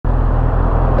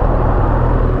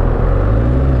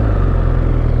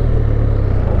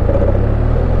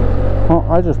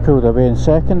I just pulled away in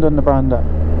second on the Bandit.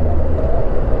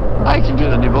 I can do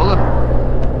it in the bother.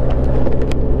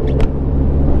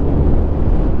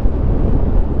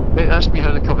 Wait, that's me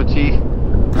had a cup of tea.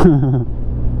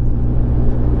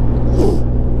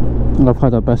 I've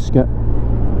had a biscuit.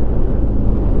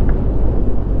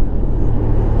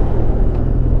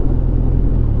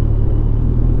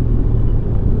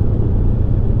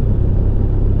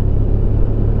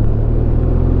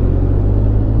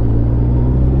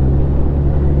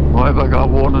 What have I got a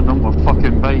warning on my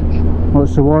fucking bike?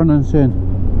 What's the warning saying?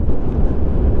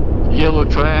 Yellow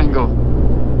triangle.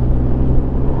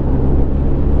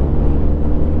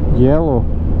 Yellow.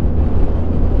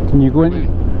 Can you go in?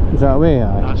 Is that away?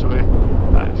 Aye. That's away.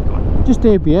 Aye, it's gone. Just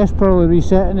ABS probably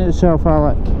resetting itself,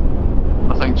 Alec.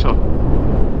 I think so.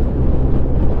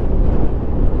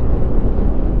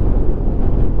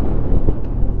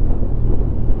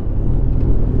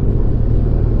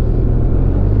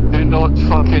 Do not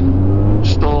fucking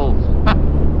stall.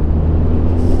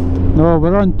 No,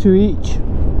 we're on 2 each.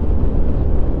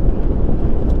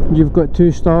 You've got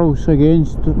 2 stalls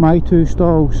against my 2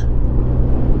 stalls.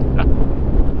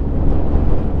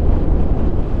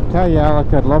 Tell you,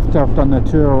 Alec, I'd love to have done the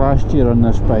tour last year on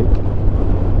this bike.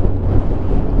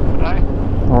 Aye.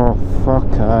 Oh,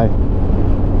 fuck, aye.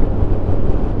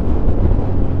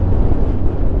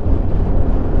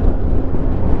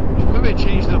 Maybe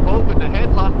change the bulb in the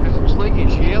headlamp because it's like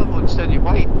it's yellow instead of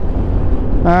white.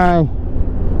 Aye.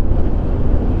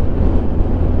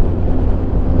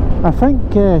 I think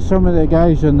some of the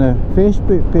guys on the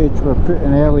Facebook page were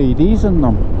putting LEDs in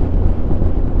them.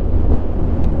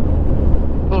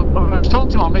 Well, I was talking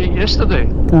to my mate yesterday.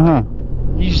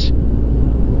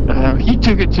 He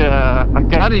took it to a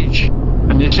garage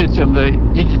and they said to him that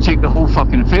he need to take the whole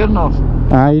fucking fairing off.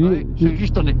 Aye, Right? So he's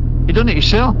done it. He done it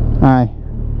himself. Aye.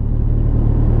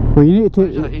 Well, you need to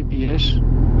Where's that ABS?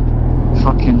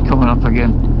 Fucking coming up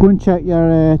again. go and check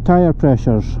your tyre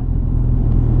pressures.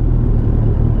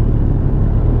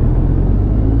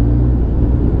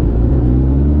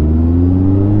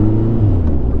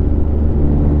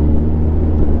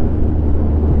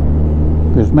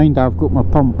 Because mind, I've got my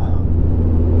pump.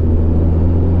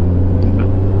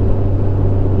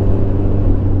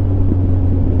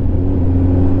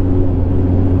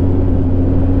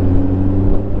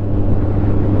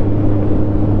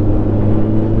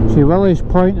 See, Willie's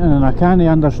pointing and I can't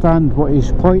understand what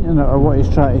he's pointing at or what he's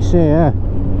trying to say, eh?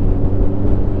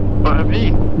 What, at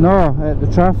me? No, at the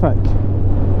traffic.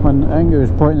 When I think he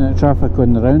was pointing at traffic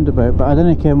on the roundabout, but I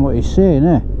didn't care what he's saying,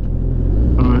 eh?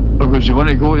 Or was you want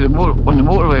to go to the on the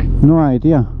motorway? No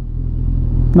idea.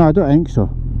 No, I don't think so.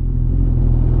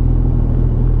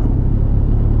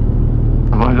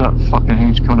 Why that fucking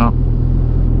thing's coming up?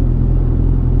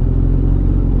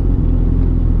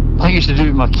 I think it's to do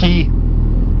with my key.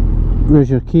 Where's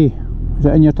your key? Is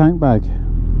it in your tank bag?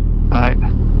 Right.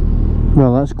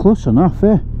 Well, that's close enough,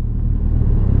 eh?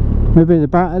 Maybe the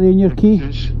battery in your key?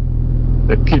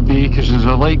 It could be because there's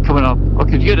a light coming up. I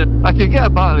could get a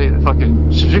battery at the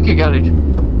fucking Suzuki garage.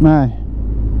 Aye.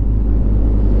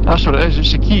 That's what it is.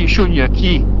 It's a key. It's showing you a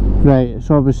key. Right, it's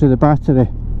obviously the battery.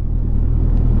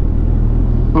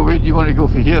 But where do you want to go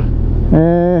for here?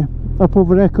 Up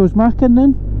over Echoes Mackin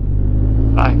then?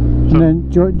 Aye. And So,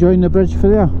 then join the bridge for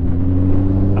there?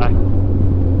 aye.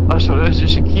 That's what it is.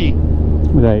 It's a key.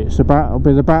 Right, so it'll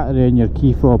be the battery in your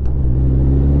key fob.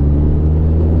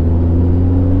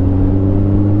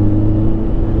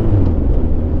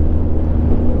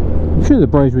 I'm sure the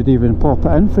boys would even pop it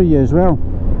in for you as well.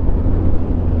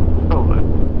 Probably.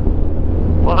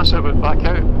 Well, that's it. Went back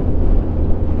out.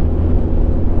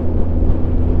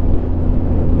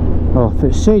 Well, if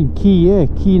it's saying key,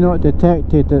 key not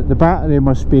detected, that the battery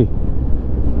must be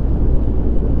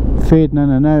fading in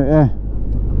and out,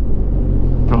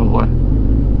 Probably.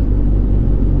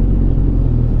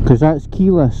 Because that's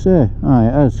keyless, Aye,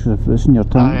 it is, if it's in your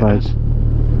tank Aye, bag. it is.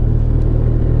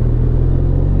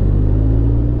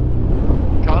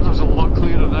 Carter's a lot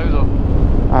clearer now though.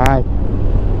 Aye.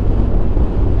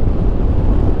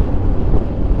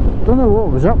 Don't know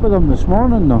what was up with them this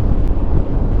morning though.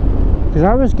 Because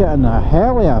I was getting a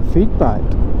hell of a feedback.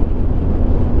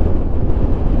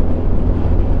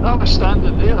 I was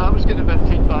standing there, I was getting a bit of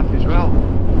feedback as well.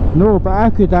 No, but I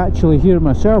could actually hear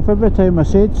myself every time I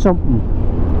said something.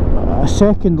 A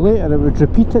second later it would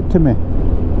repeat it to me.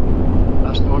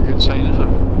 That's not a good sign, is it?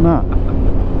 Nah.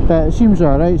 But it seems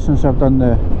alright since I've done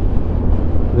the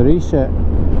reset.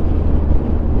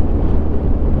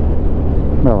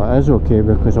 Well, it is okay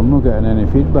because I'm not getting any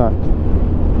feedback.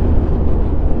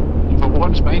 For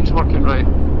once mine's working right.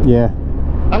 Yeah.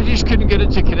 I just couldn't get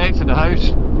it to connect to the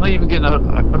house. Not even getting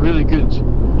a really good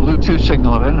Bluetooth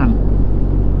signal or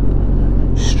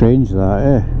anything. Strange that,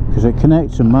 eh? Because it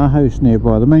connects in my house, no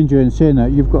bother. Mind you, in saying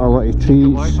that, you've got a lot of trees.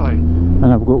 Wi-Fi. And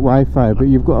I've got Wi-Fi, but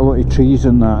you've got a lot of trees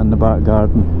in that in the back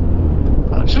garden.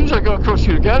 As soon as I got across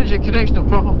your garage, it connects, no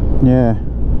problem. Yeah.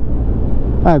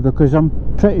 Aye, because I'm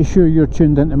pretty sure you're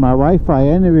tuned into my Wi-Fi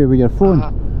anyway with your phone.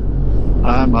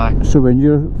 Aye. So when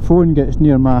your phone gets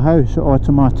near my house, it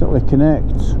automatically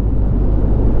connects.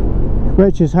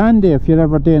 Which is handy if you're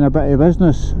ever doing a bit of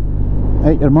business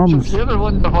at your mum's. So if you ever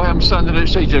wonder why I'm standing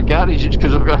outside your garage, it's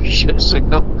because I've got a shit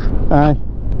signal. Aye.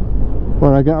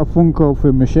 Or I got a phone call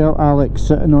from Michelle Alex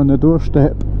sitting on the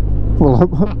doorstep. Well,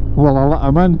 I let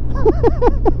him in.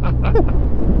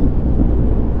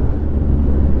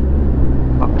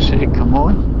 Fuck's sake, come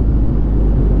on.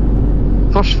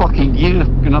 First fucking gear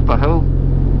going up a hill.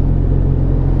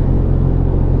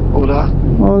 Hola.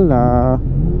 Hola.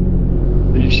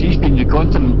 She's been the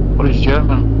continent, or is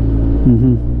German.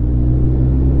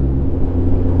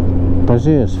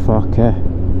 Busy as fuck, eh?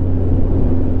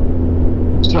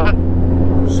 What's that?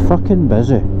 It's fucking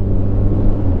busy. I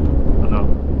know.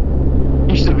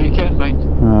 Easter weekend, mind.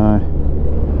 Aye.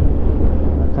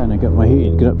 I can't get my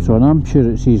heated grips on. I'm sure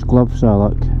it's these gloves I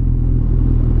look.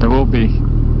 There will be.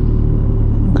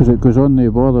 Because it goes on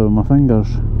no bother with my fingers.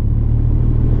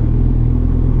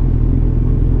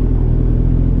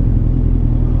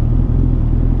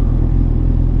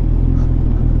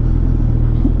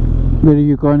 Where are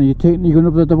you going? Are you going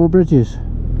up the double bridges?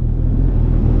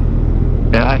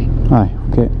 Yeah, aye. Aye,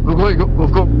 okay.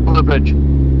 We've got on the bridge.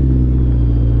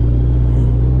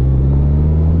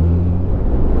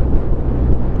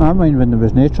 I mind when there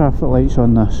was no traffic lights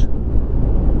on this.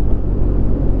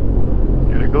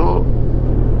 Here we go.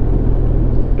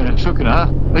 Yeah, so can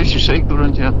I. I used to cycle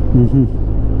around here.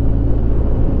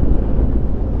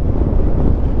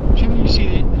 See when you see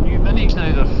the new minis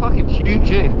now, they're fucking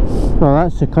huge, eh? Well,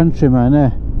 that's the Countryman,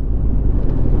 eh?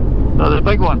 No, the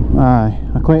big one. Aye,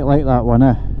 I quite like that one,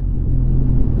 eh?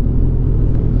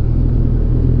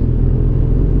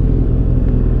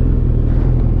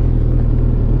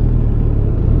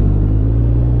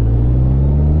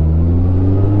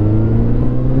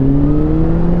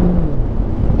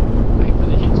 Right, when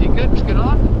the heated grips going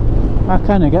on. I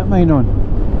can't get mine on.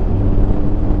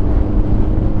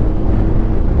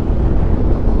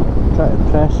 Try to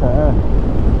press it, eh?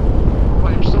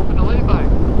 Why, I'm stopping the lay-by?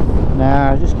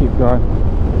 Nah, just keep going.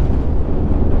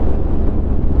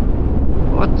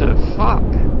 What the fuck?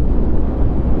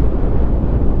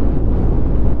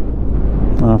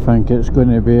 I think it's going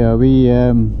to be a wee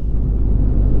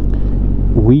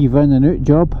weave in and out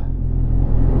job.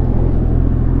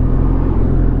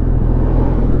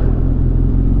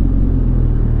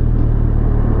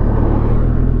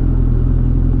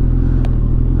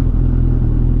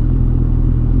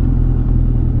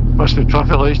 Must be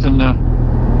traffic lights in there.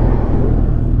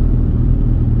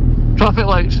 Traffic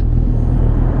lights.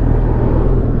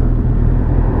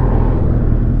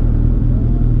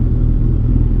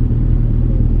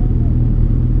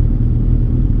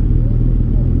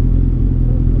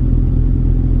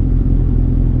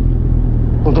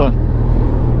 Hold on.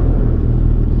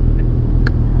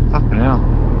 Fucking hell.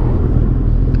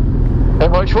 How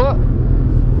much what?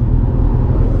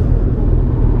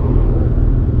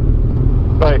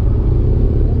 Right.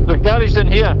 The garage in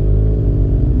here.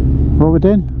 What are we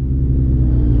doing?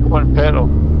 One pedal.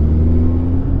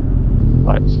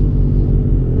 Right.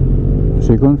 So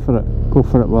you're going for it? Go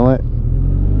for it, will it?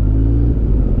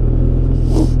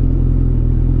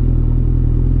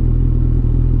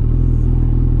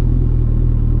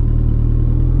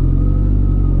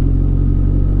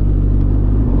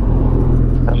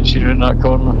 I didn't see you in that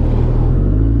corner.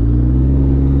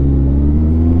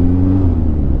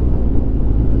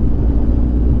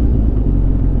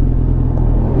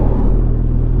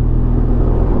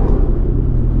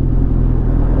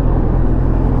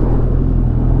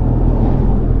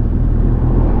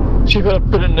 See if I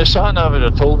put in the sat nav, it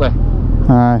would have told me.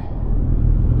 Aye.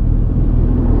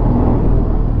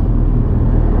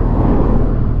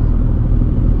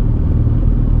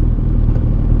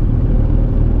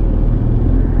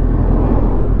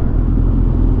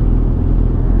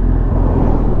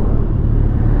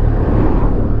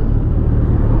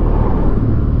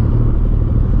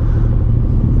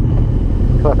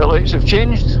 Traffic lights have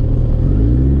changed.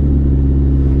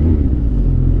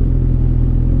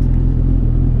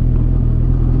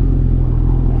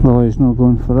 Well, he's not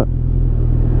going for it.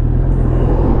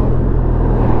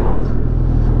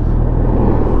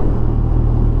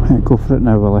 Right, go for it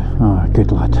now, Willie. Ah,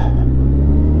 good lad.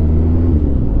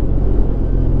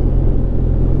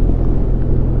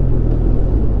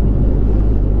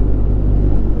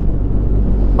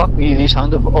 these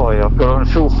handle. Oh yeah, I've got on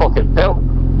full fucking pelt.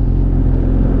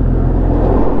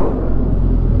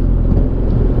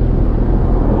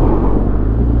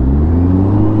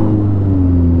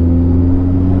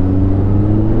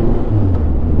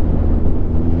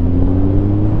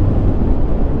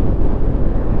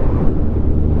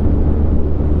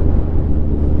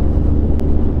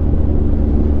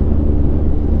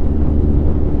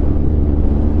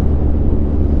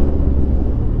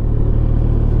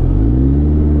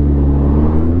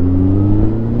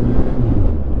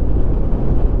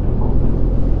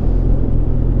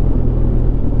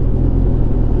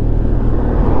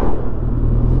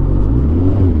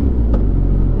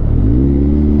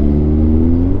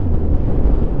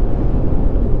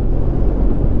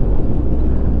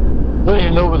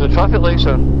 Traffic lights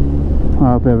are.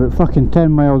 I'll be about fucking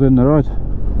 10 mile down the road.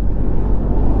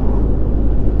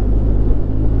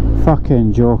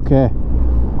 Fucking joke, eh?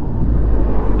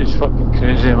 It's fucking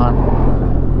crazy, man.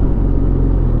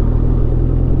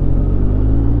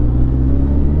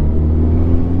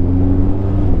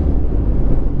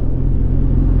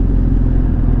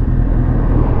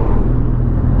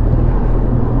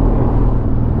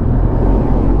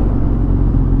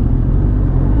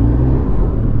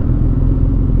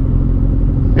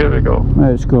 Here we go.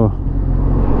 Let's go.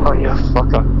 Oh, you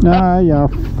fucker. Ah, you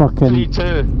fucking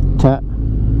 3-2. tit.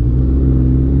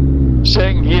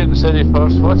 Second gear instead of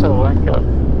first. What a wanker.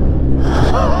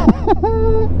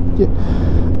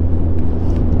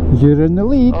 You're in the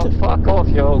lead. Oh, fuck off,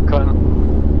 you old cunt.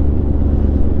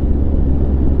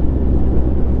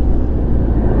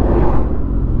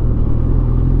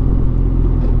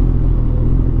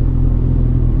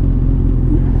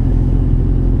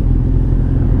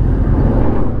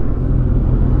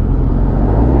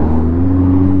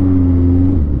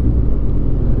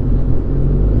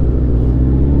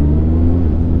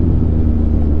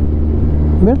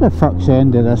 Where the fuck's the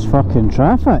end of this fucking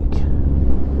traffic?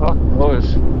 Fuck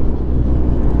knows.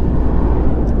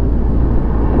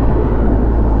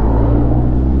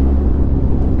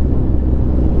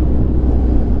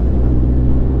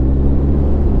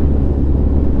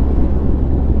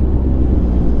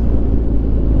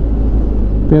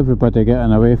 Everybody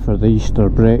getting away for the Easter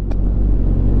break.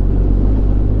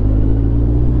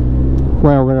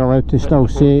 Well, we're allowed to still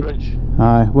say,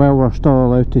 well, we're still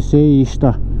allowed to say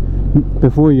Easter.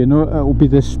 Before you know it, it'll be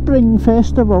the Spring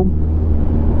Festival.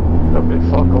 That'll be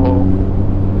fuck all.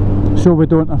 So we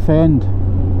don't offend.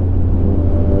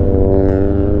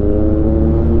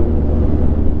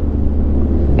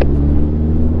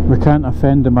 We can't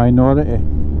offend the minority.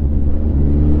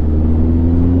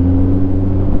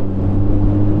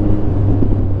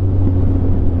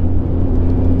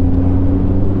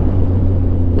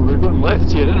 Well, we're going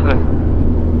left here, didn't we?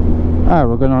 Ah,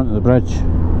 we're going onto the bridge.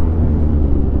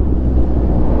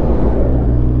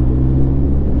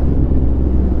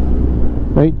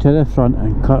 Right to the front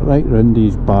and cut right round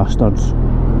these bastards.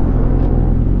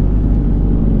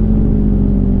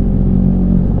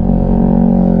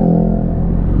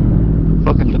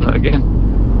 Fucking did that again.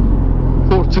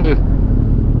 4-2.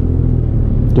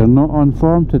 You're not on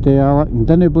form today, Alec, and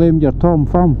didn't blame your Tom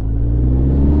Thumb.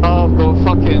 Oh, I've got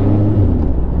fucking...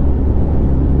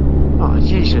 Oh,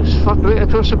 Jesus. Fuck, right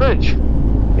across the bridge.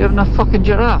 You're in a fucking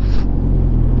giraffe.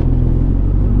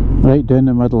 Right down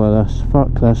the middle of this.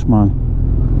 Fuck this, man.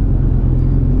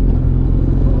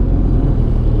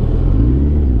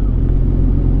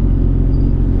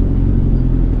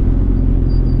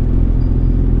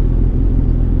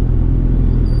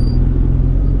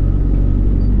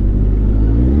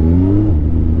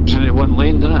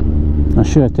 I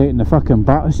should have taken the fucking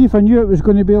bath. See, if I knew it was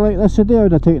going to be like this today, I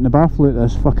would have taken the bath out of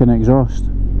this fucking exhaust.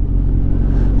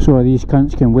 So these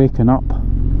cunts can waken up.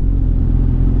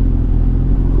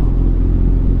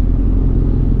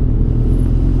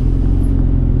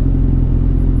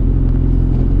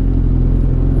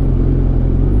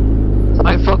 I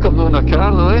might fuck up in a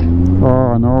car though, eh?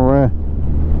 Oh, no way.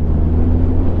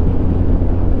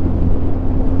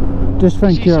 Just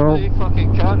think you're all...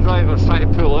 fucking car drivers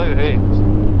trying to pull out, eh?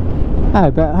 Aye,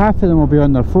 but half of them will be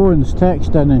on their phones,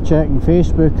 texting and checking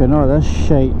Facebook and all this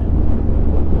shite. You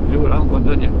know where I'm going,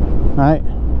 don't you? Aye.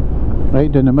 Right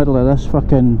down the middle of this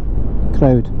fucking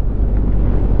crowd.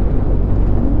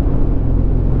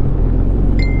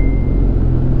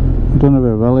 I don't know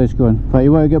where Willie's going. But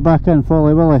you want to get back in,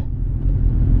 follow Willie?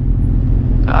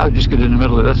 I'll just get in the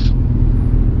middle of this.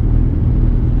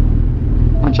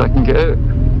 Once I can get out.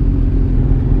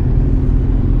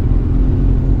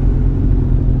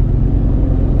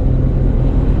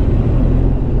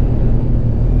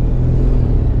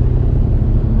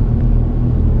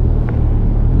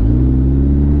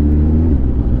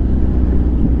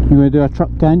 You going to do a truck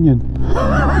canyon?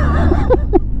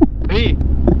 Me?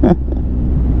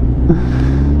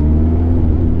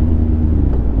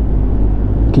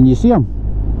 Can you see him?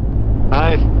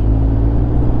 Aye.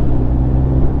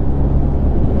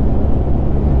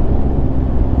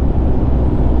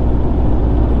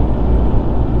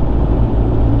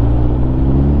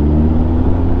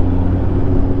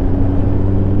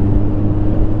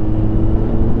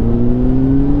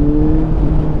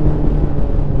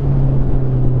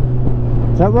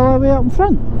 Is that well way up in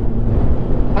front?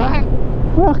 Aye.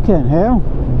 Fucking hell.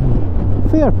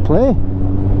 Fair play.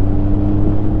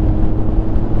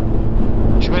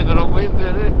 She went the wrong way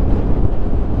there, eh?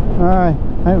 Aye,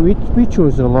 I think we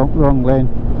chose the wrong lane.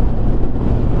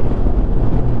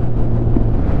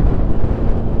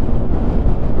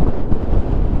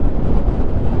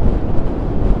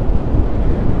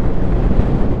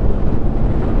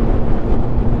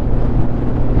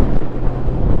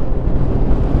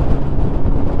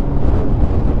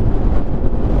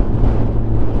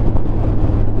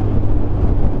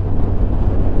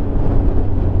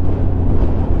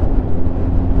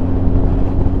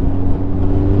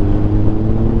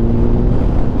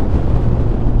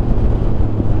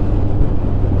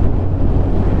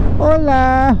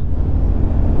 Hola!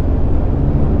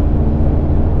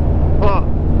 What?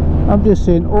 I'm just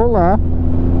saying hola.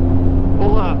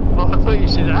 Hola. Oh, I thought you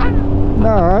said that.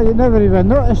 No, you never even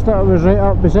noticed that I was right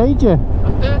up beside you. I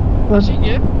did. I seen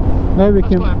you. Now we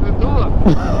That's can... why I moved over.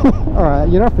 Alright,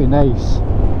 you're awfully nice. I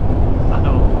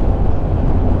know.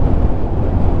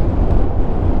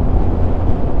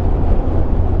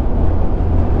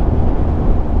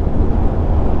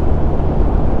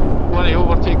 Want to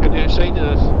overtake on the outside of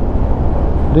this?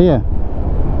 Do you?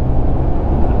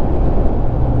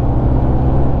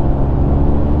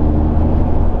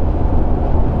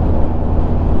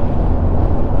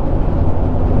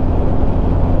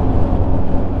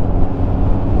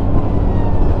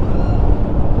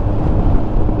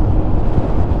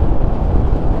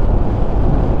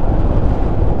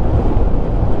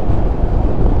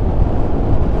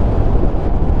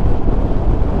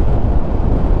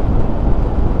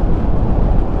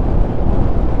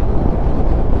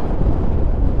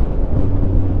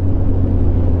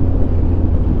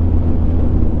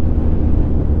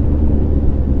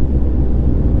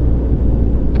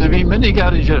 Mini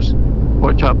garages.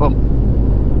 Watch that bump.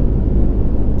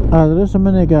 Ah, there is a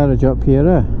mini garage up here,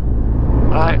 eh?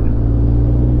 Aye.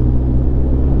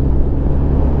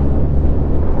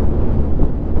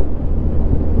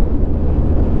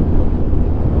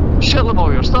 Sell them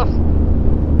all your stuff.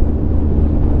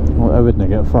 Well, I wouldn't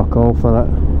get fuck all for it.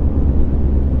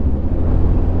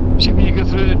 See, when you go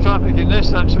through the traffic in this,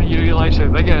 that's when you realise how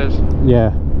big it is.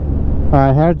 Yeah.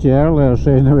 I heard you earlier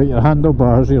saying about your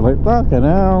handlebars, you're like, fucking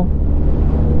hell.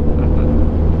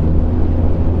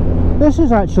 This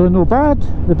is actually no bad,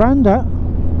 the Bandit.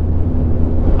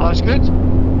 Oh, that's good.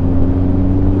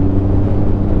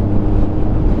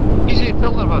 Easy to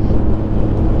fill with.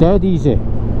 Dead easy.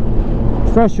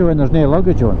 Especially when there's no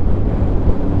luggage on.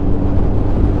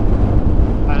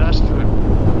 Aye, that's true.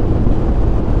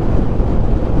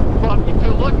 But you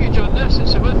put luggage on this,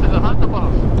 it's the width of the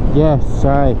handlebars. Yes,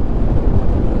 aye.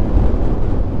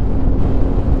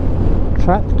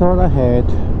 Tractor ahead.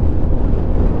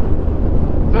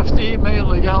 58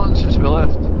 miles a gallon since we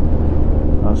left.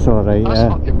 That's alright, That's yeah.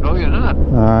 fucking brilliant, isn't it?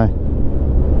 Aye.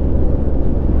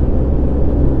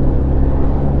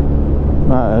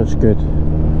 That is good.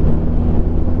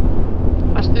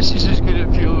 This is as good at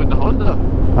fuel as the Honda.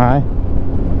 Aye.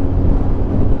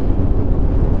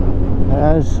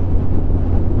 It is.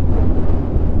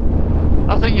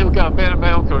 I think you'll get a better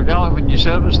mile per gallon when you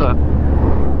service that.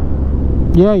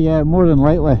 Yeah, more than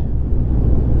likely.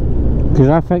 Because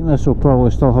I think this will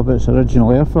probably still have its original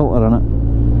air filter in it.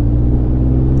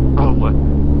 Probably.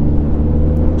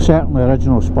 Certainly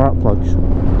original spark plugs.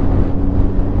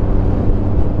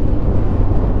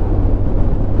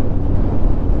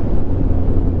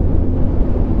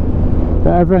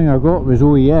 But everything I got was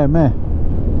OEM, eh?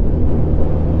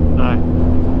 Aye.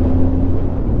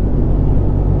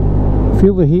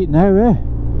 Feel the heat now, eh?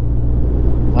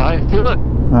 Aye, feel it.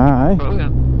 Aye.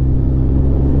 Brilliant.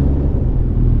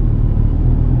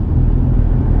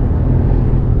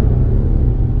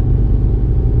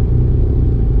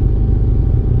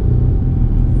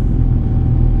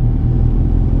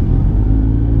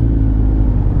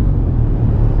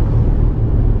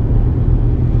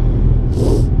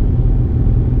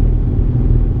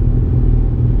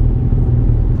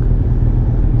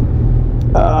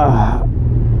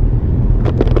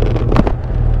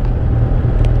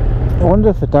 I wonder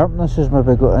if the dampness has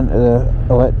maybe got into the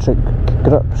electric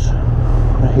grips.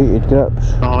 Heated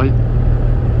grips. Oh,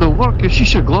 they'll work, it's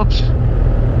just your gloves.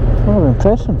 Oh, I'm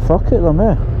pressing, fuck it, them,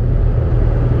 eh?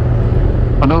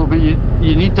 I know, but you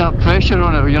need that pressure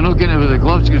on it, you're not getting it with the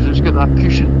gloves because it's got that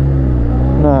cushion.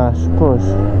 Nah, I suppose.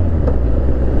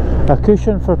 A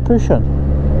cushion for pushing.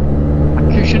 A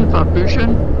cushion for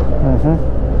pushing?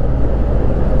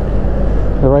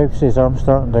 The wife says I'm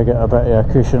starting to get a bit of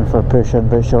a cushion for pushing,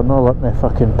 but she'll not let me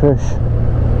fucking push.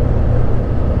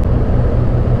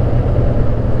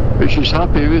 But she's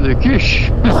happy with the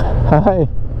cush. Aye.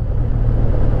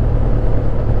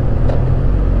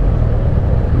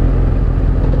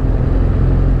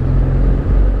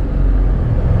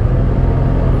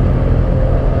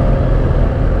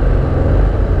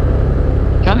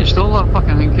 Can't install that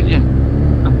fucking thing, can you?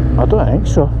 I don't think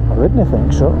so. I wouldn't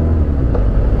think so.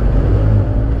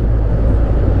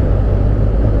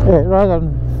 Hey, rather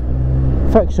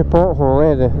than fix the pothole,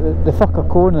 eh? They fuck a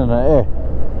cone in it, eh?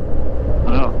 I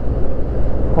know.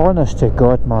 Honest to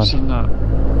God, man. I've seen that.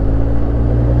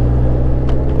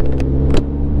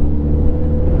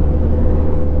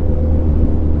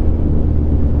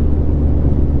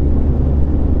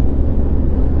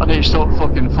 I need to stop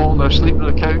fucking falling asleep on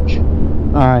the couch.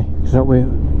 Aye, because that way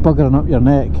buggering up your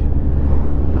neck.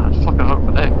 That's fucking hurt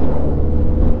my neck.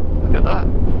 Look at that.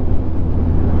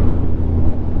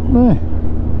 Aye.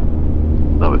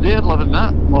 That was there, living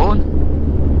that, my own.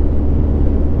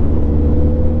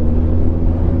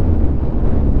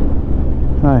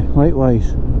 Aye,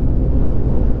 likewise.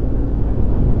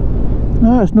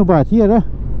 No, it's no bad here, eh?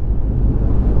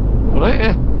 Right,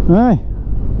 eh? Aye.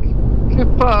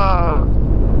 Cupar.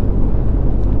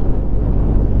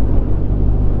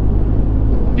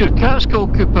 Your cat's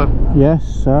called Cooper.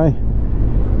 Yes, aye.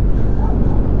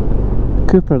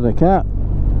 Cooper the cat.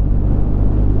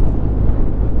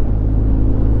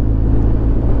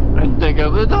 And Digger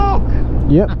the dog.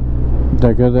 Yep.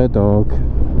 Digger the dog.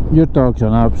 Your dog's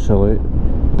an absolute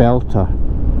belter.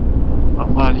 Oh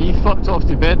man, he fucked off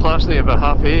to bed last night about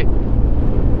 8:30.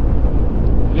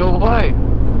 You know why?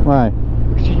 Why?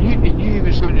 Because he knew he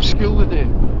was going to school today.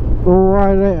 Oh,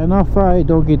 aye, right enough, aye.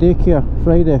 Doggy daycare,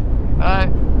 Friday. Aye.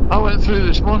 I went through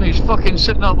this morning, he's fucking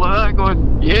sitting up like that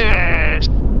going, yes!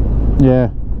 Yeah.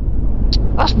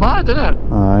 That's mad, isn't it?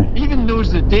 Aye. He even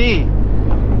knows the day.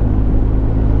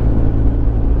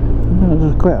 This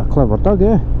is quite a clever dog,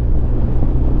 eh?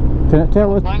 Can it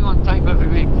tell it? Bang on time every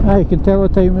week. Aye, you can tell the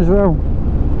time as well.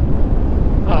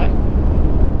 Aye.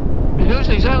 He knows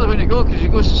exactly when to go because he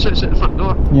goes and sits at the front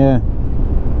door. Yeah.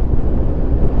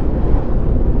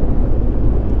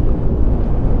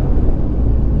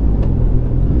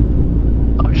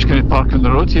 I'm just going to park on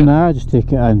the road here. Nah, just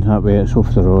take it in, that way it's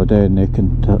off the road, eh, and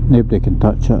nobody can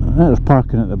touch it. There's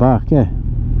parking at the back, eh?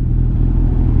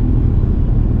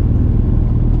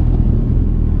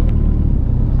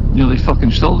 Nearly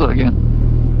fucking stalled it again.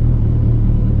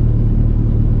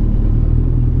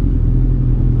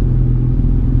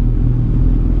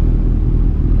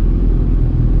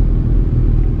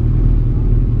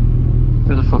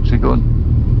 Where the fuck's he going?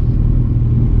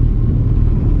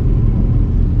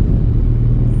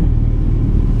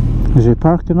 Is he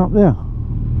parking up there?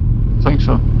 I think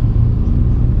so.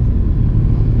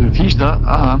 If he's that,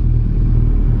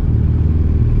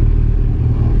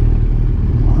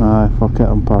 Aye, fuck it,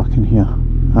 I'm parking here.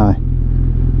 Aye.